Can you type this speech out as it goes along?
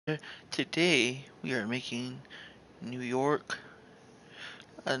Today we are making New York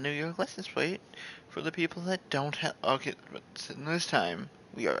a New York license plate for the people that don't have. Okay, but this time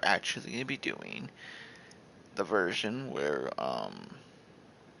we are actually gonna be doing the version where I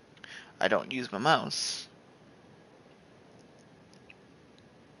don't use my mouse.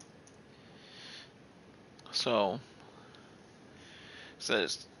 So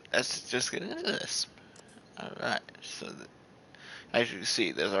let's just get into this. All right. As you can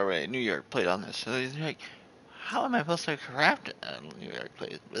see, there's already a New York plate on this. So you're like, how am I supposed to craft a New York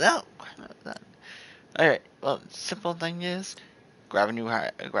plate without that? All right. Well, simple thing is grab a new,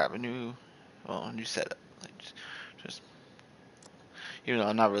 well, new setup. Like just even though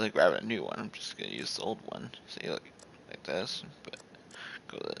I'm not really grabbing a new one, I'm just gonna use the old one. See, like this, but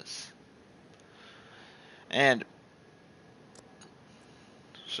go this. And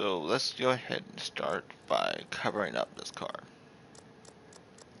so let's go ahead and start by covering up this car.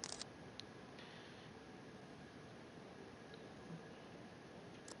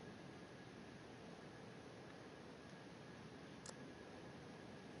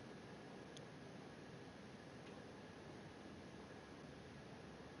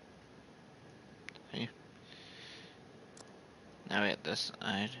 See? Now we have this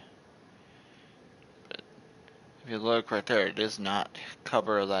side. But if you look right there, it does not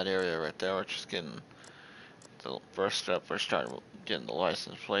cover that area right there. We're just getting the first step. We're starting getting the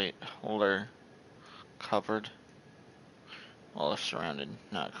license plate holder covered. All surrounded,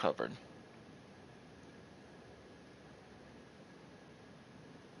 not covered.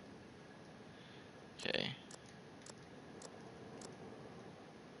 Okay.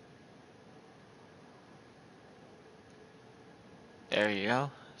 There you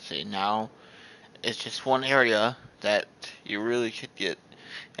go. See, now it's just one area that you really could get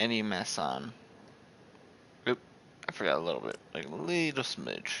any mess on. Oop, I forgot a little bit, like a little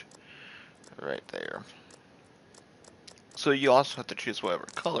smidge right there. So you also have to choose whatever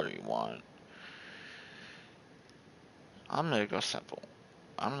color you want. I'm gonna go simple.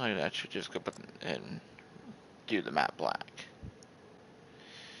 I'm gonna actually just go put and do the matte black.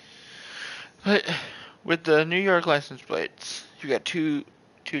 But with the New York license plates, you got two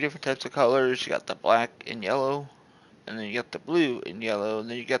different types of colors. You got the black and yellow, and then you got the blue and yellow, and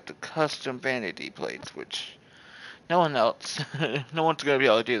then you got the custom vanity plates, which no one else, no one's gonna be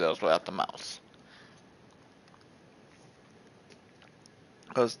able to do those without the mouse,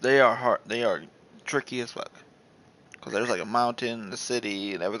 because they are hard, they are tricky as fuck. Because there's like a mountain, the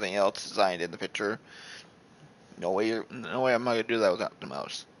city, and everything else designed in the picture. No way, no way I'm not gonna do that without the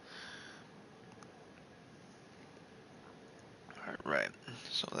mouse. Right.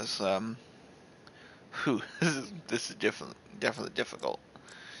 So whew, this is definitely difficult.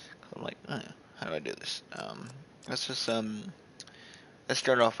 I'm like, how do I do this? Let's just let's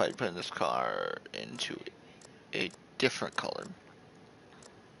start off by putting this car into a different color.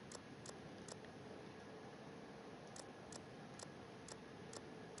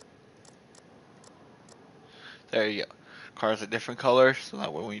 There you go. Car's a different color, so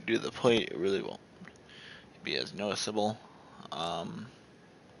that when we do the plate, it really won't be as noticeable. Um,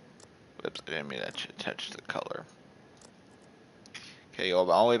 Whoops, I didn't mean to touch the color. Okay, go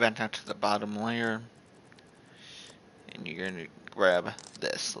all the way back down to the bottom layer, and you're going to grab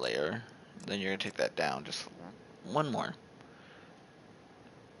this layer. Then you're going to take that down just one more.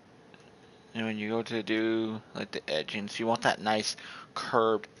 And when you go to do like the edging, so you want that nice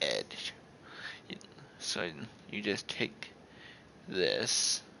curved edge. So you just take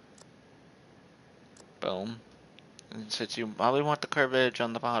this, boom, and since you probably want the curved edge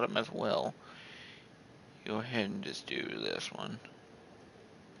on the bottom as well, go ahead and just do this one.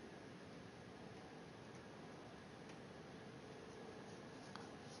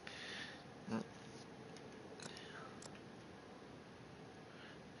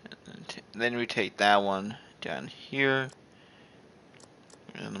 Then we take that one down here,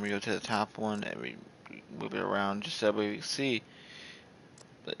 and then we go to the top one, and we move it around just so we can see.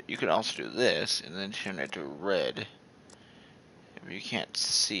 But you can also do this, and then turn it to red. If you can't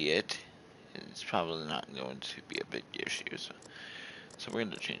see it, it's probably not going to be a big issue. So we're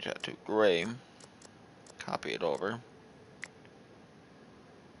going to change that to gray. Copy it over.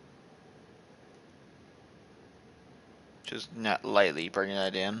 Just not lightly bringing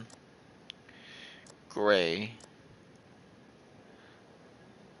that in. Gray.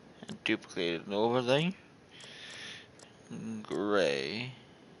 And duplicate it over there. Gray.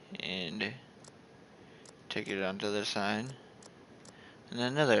 And take it onto the side. And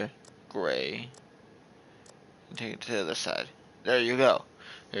another gray. And take it to the other side. There you go.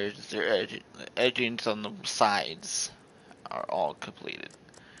 There's their edgings on the sides are all completed.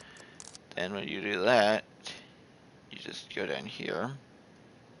 And when you do that, you just go down here.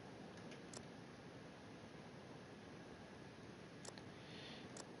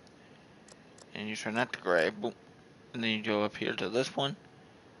 And you turn that to gray. Boom. And then you go up here to this one.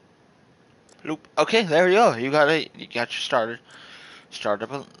 Bloop. Okay, there you go. You got it. You got your start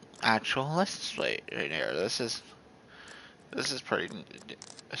up an actual license plate right here. This is pretty.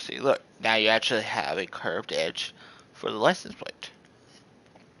 See, look. Now you actually have a curved edge for the license plate.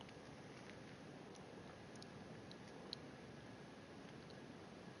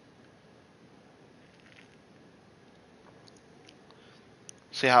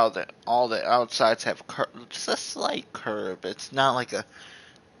 See how all the outsides have just a slight curve. It's not like a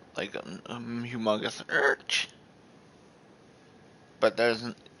humongous arch, but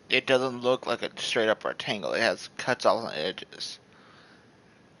it doesn't look like a straight up rectangle. It has cuts off on the edges.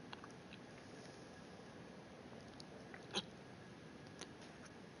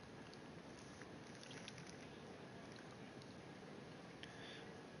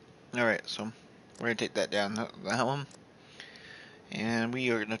 All right, so we're gonna take that down that one, and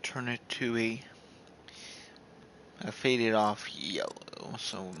we are gonna turn it to a faded off yellow.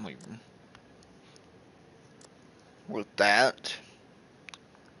 So with that,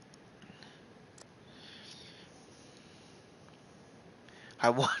 I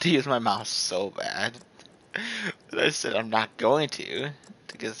want to use my mouse so bad, but I said I'm not going to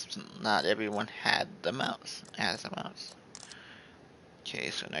because not everyone has a mouse. Okay,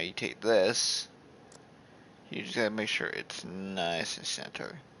 so now you take this. You just gotta make sure it's nice and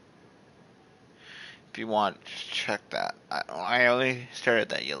center. If you want, check that. I only started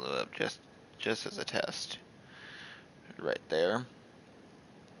that yellow up just as a test. Right there.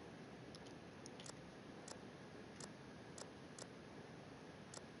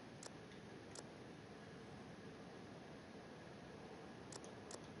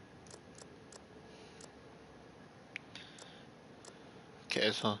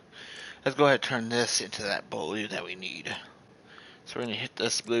 Okay, so let's go ahead and turn this into that blue that we need. So we're gonna hit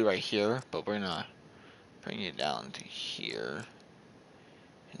this blue right here, but we're gonna bring it down to here.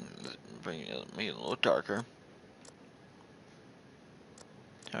 And make it a little darker.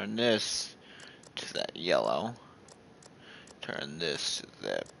 Turn this to that yellow. Turn this to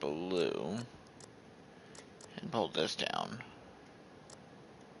that blue. And pull this down.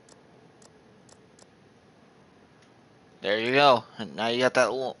 There you go. And now you got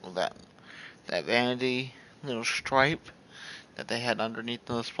that vanity little stripe that they had underneath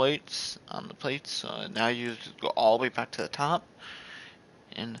those plates on the plates. So now you just go all the way back to the top.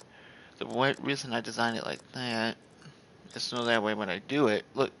 And the reason I designed it like that is so that way when I do it,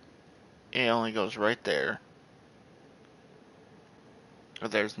 look, it only goes right there.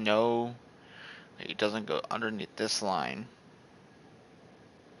 But there's no, it doesn't go underneath this line.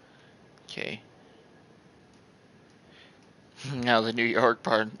 Okay. Now the New York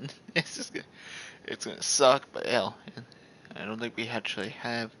part, it's gonna suck, but hell, I don't think we actually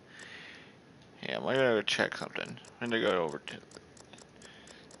have. Yeah, I'm gonna go check something. I'm gonna go over to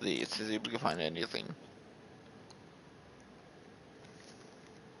these to see if we can find anything.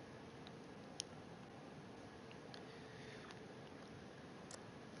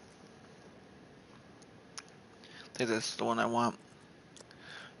 I think this is the one I want.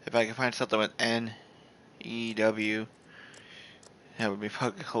 If I can find something with N-E-W, that would be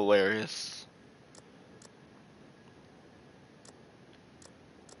fucking hilarious.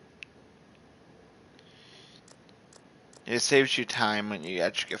 It saves you time when you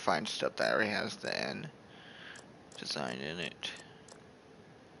actually can find stuff that already has the N design in it.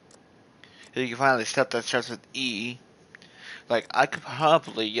 If you can find the stuff that starts with E, like I could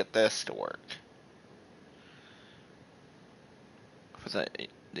probably get this to work. For the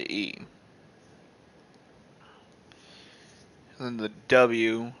E. And then the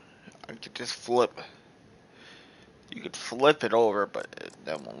W, I could just flip. You could flip it over, but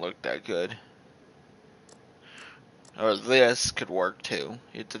that won't look that good. Or this could work too.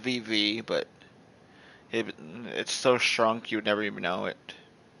 It's a VV, but it's so shrunk you would never even know it.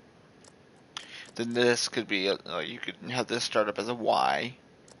 Then this could be, you could have this start up as a Y.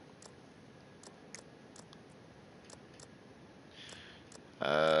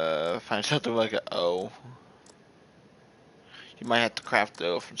 Find something like an O. You might have to craft the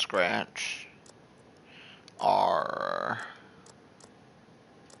O from scratch. R.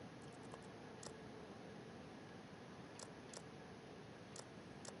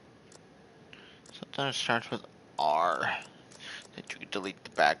 Sometimes it starts with R. That you can delete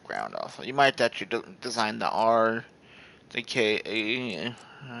the background off. You might actually design the R, the K,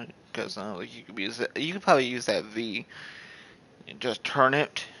 because like you could use it. You could probably use that V and just turn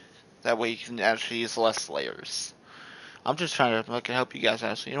it That way you can actually use less layers. I'm just trying to help you guys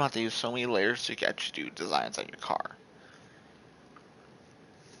out so you don't have to use so many layers to actually do designs on your car.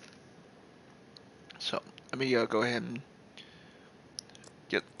 So let me go ahead and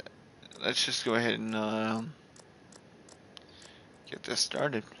get. Let's just go ahead and get this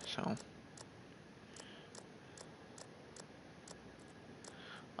started. So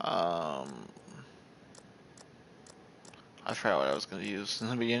I forgot what I was going to use in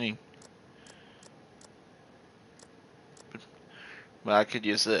the beginning, but I could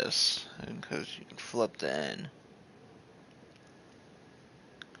use this because you can flip the N.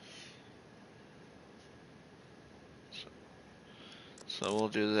 So we'll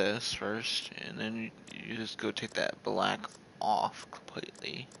do this first, and then you just go take that black off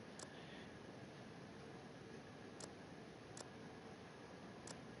completely.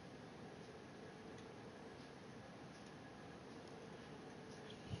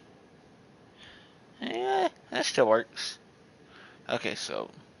 Yeah, that still works. Okay,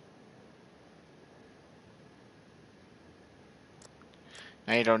 so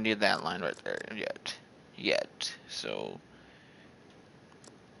now you don't need that line right there yet. So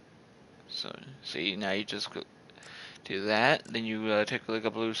see, now you just do that. Then you take like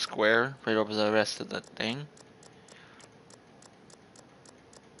a blue square right over the rest of the thing.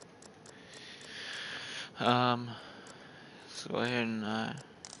 So go ahead and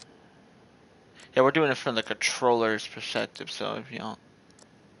yeah, we're doing it from the controller's perspective. So if you don't,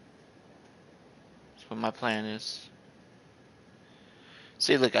 that's what my plan is.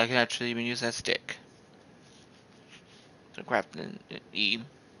 See, look, I can actually even use that stick. So grab an E.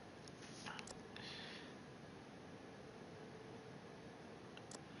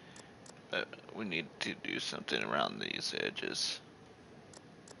 But we need to do something around these edges.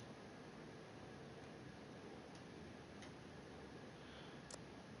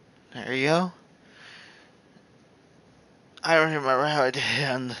 There you go. I don't remember how I did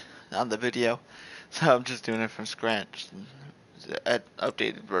it on the video, so I'm just doing it from scratch. The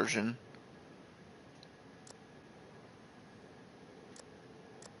updated version.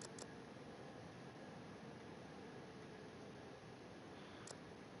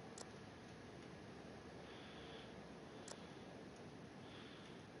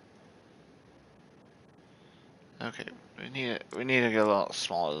 Okay, we need to get a little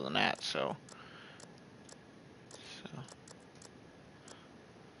smaller than that. So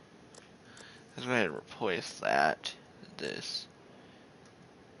let's go ahead and replace that with this.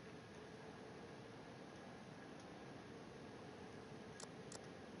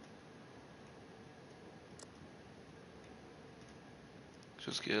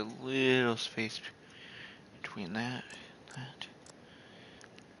 Just get a little space between that and that.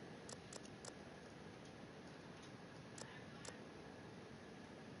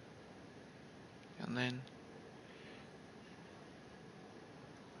 And then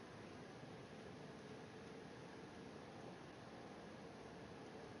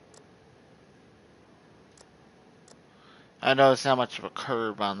I know it's not much of a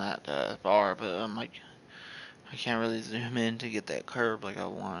curve on that bar, but I'm like, I can't really zoom in to get that curve like I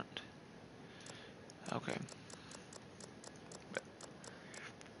want. Okay.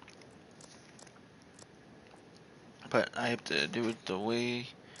 But I have to do it the way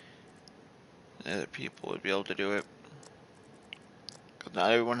other people would be able to do it. Because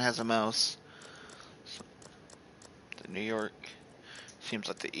not everyone has a mouse. So, the New York seems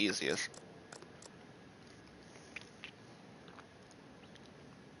like the easiest.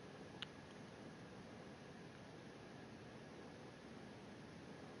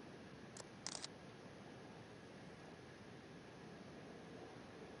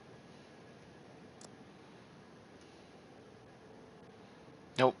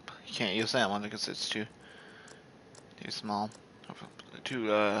 Nope, you can't use that one because it's too small.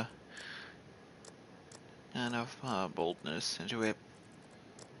 Too enough boldness into it.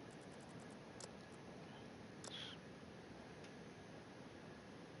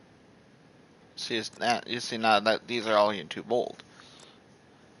 See, it's not, you see now that these are all getting too bold.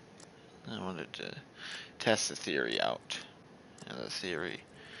 I wanted to test the theory out, and the theory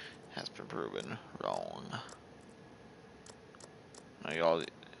has been proven wrong. Like I'll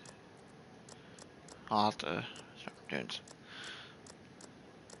have to start doing some.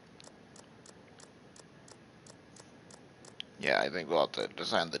 Yeah, I think we'll have to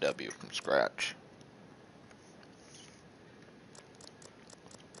design the W from scratch.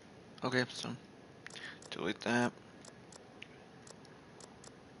 Okay, so delete that.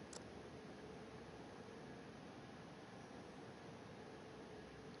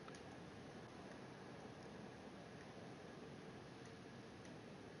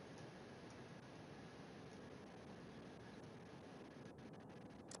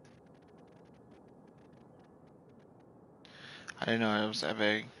 I didn't know it was that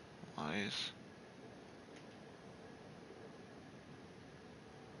big. Nice.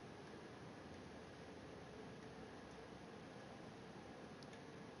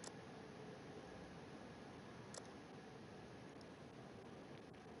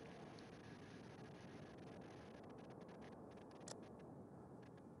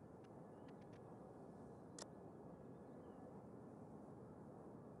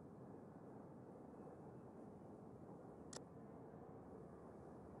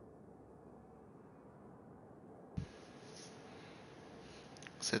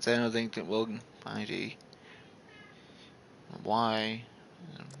 Since I don't think that we'll find a why.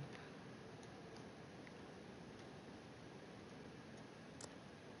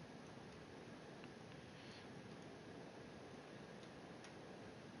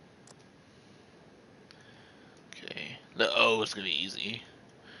 Okay. The O is gonna be easy.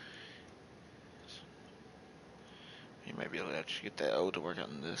 You might be able to actually get that O to work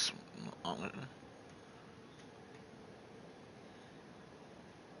on this. On it.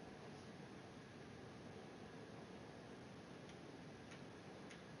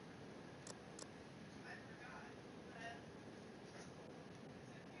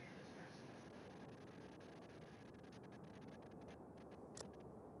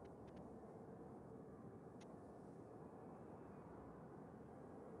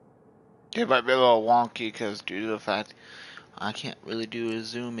 It might be a little wonky because due to the fact I can't really do a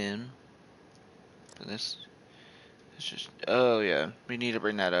zoom in. But this, it's just, oh yeah, we need to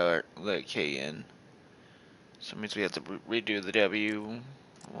bring that the K in. So it means we have to redo the W,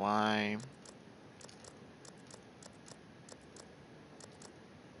 Y.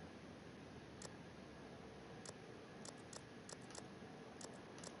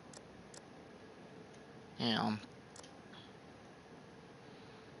 Yeah.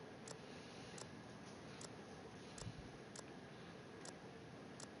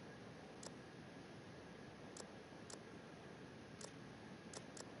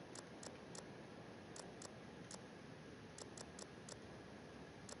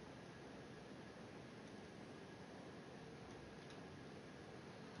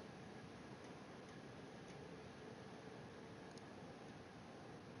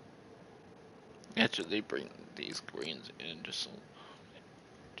 Actually, they bring these greens in just so.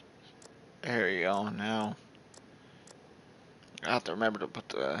 There you go. Now I have to remember to put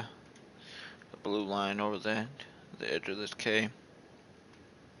the blue line over the edge of this K.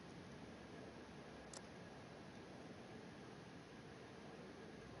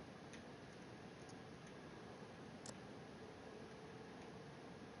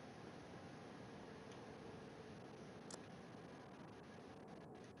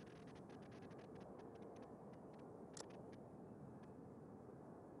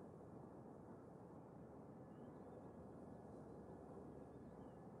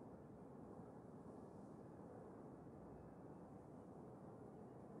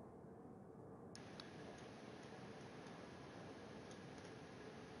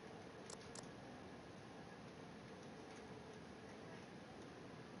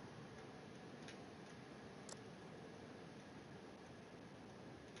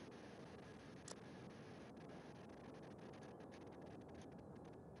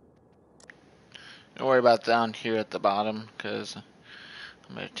 Don't worry about down here at the bottom, because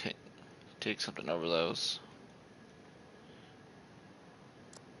I'm gonna take something over those.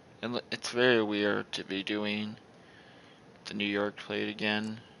 And it's very weird to be doing the New York plate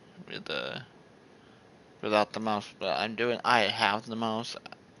again with without the mouse, but I have the mouse.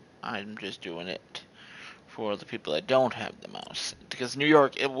 I'm just doing it for the people that don't have the mouse, because New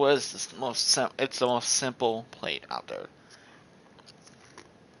York, it's the most simple plate out there.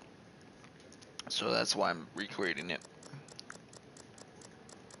 So that's why I'm recreating it.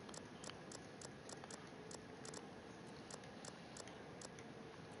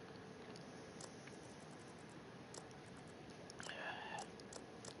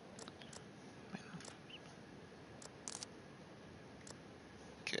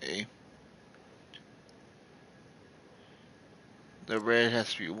 Okay. The red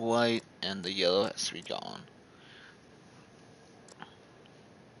has to be white and the yellow has to be gone.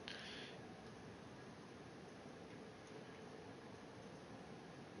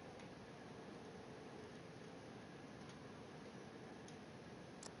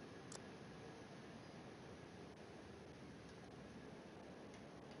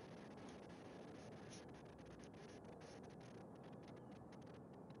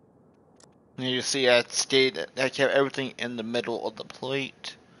 And you see I kept everything in the middle of the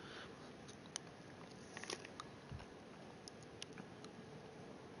plate.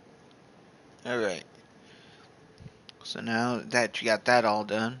 Alright. So now that you got that all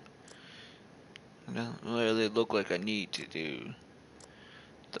done, it doesn't really look like I need to do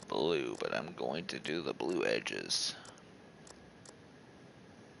the blue, but I'm going to do the blue edges.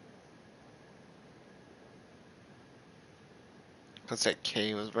 Because that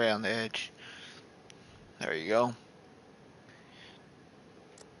K was right on the edge. There you go.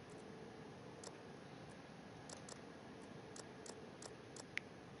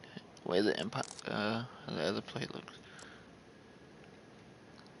 Way the other plate looks.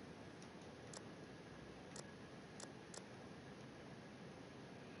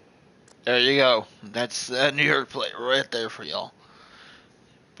 There you go. That's that New York plate right there for y'all.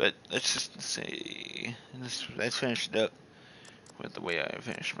 But let's just say let's finish it up with the way I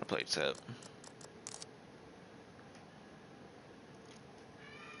finished my plates up.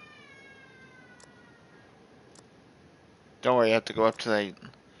 Don't worry, I have to go up to that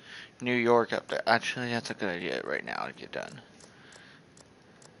New York up there. Actually, that's a good idea right now to get done.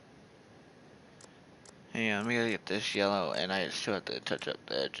 Hang on, let me get this yellow, and I still have to touch up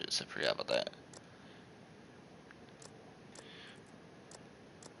the edges. I forgot about that.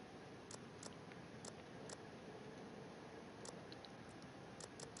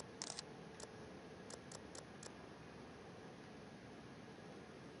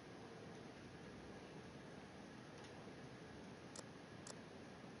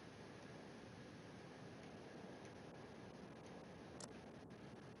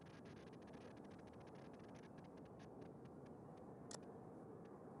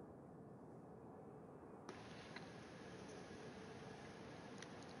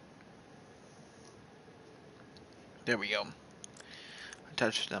 There we go. I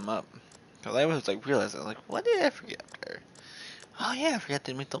touched them up. Cause I was like realizing, like, what did I forget up there? Oh yeah, I forgot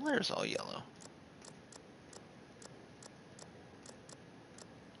to make the letters all yellow.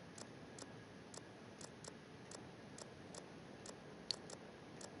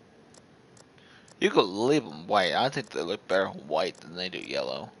 You could leave them white. I think they look better white than they do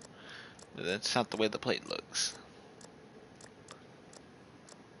yellow. But that's not the way the plate looks.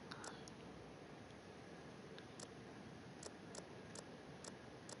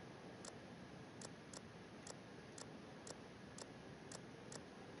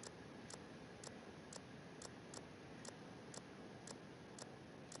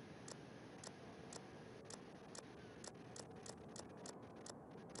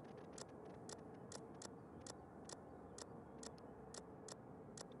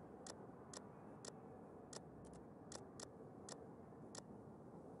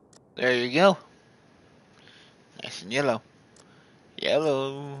 There you go. Nice and yellow.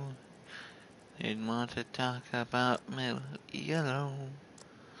 Yellow. Didn't want to talk about yellow.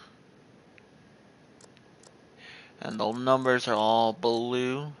 And the numbers are all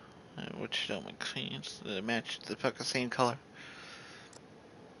blue, which don't make sense. They match the fucking same color.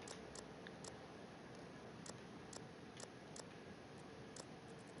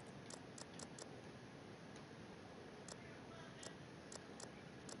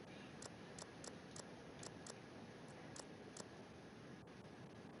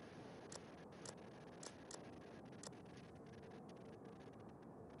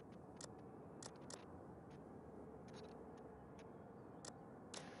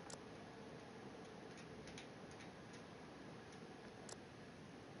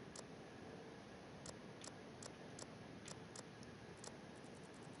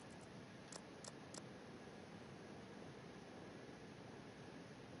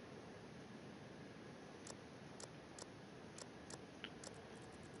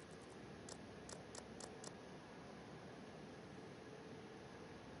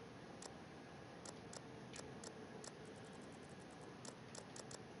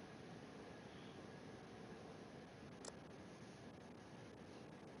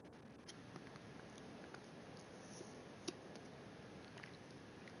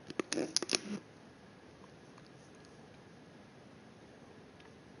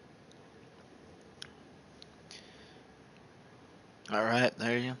 Alright,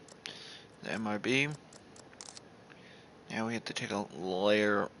 there you go. The MRB. Now we have to take a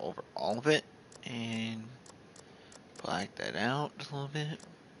layer over all of it and black that out a little bit.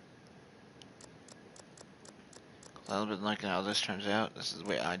 A little bit like how this turns out. This is the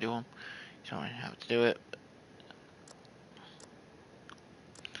way I do them. You don't have to do it.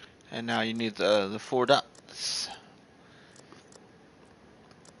 And now you need the 4 dots.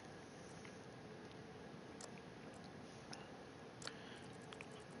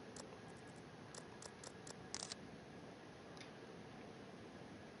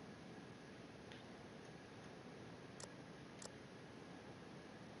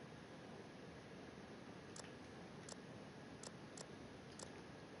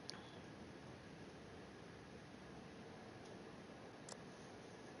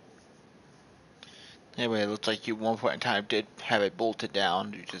 Anyway, it looks like you at one point in time did have it bolted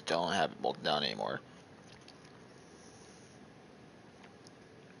down. You just don't have it bolted down anymore.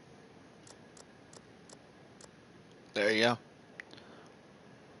 There you go.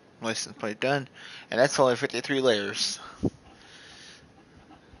 License plate done. And that's only 53 layers.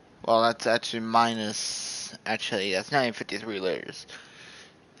 Well, that's actually minus. Actually, that's not even 53 layers.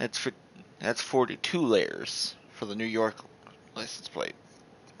 That's 42 layers for the New York license plate.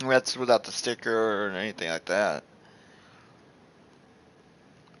 That's without the sticker or anything like that.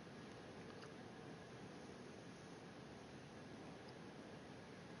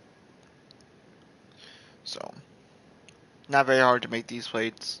 So, not very hard to make these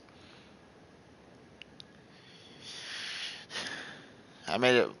plates. I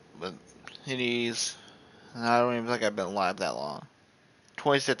made it with ease. I don't even think I've been live that long.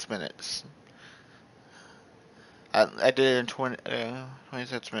 26 minutes. I did it in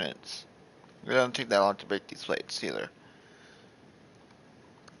 26 minutes. It doesn't take that long to make these plates either.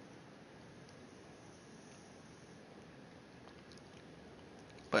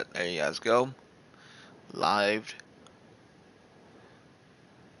 But there you guys go. Live.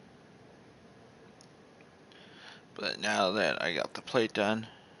 But now that I got the plate done,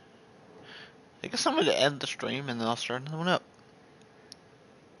 I guess I'm going to end the stream and then I'll start another one up.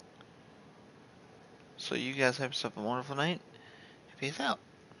 So you guys have yourself a wonderful night. Peace out.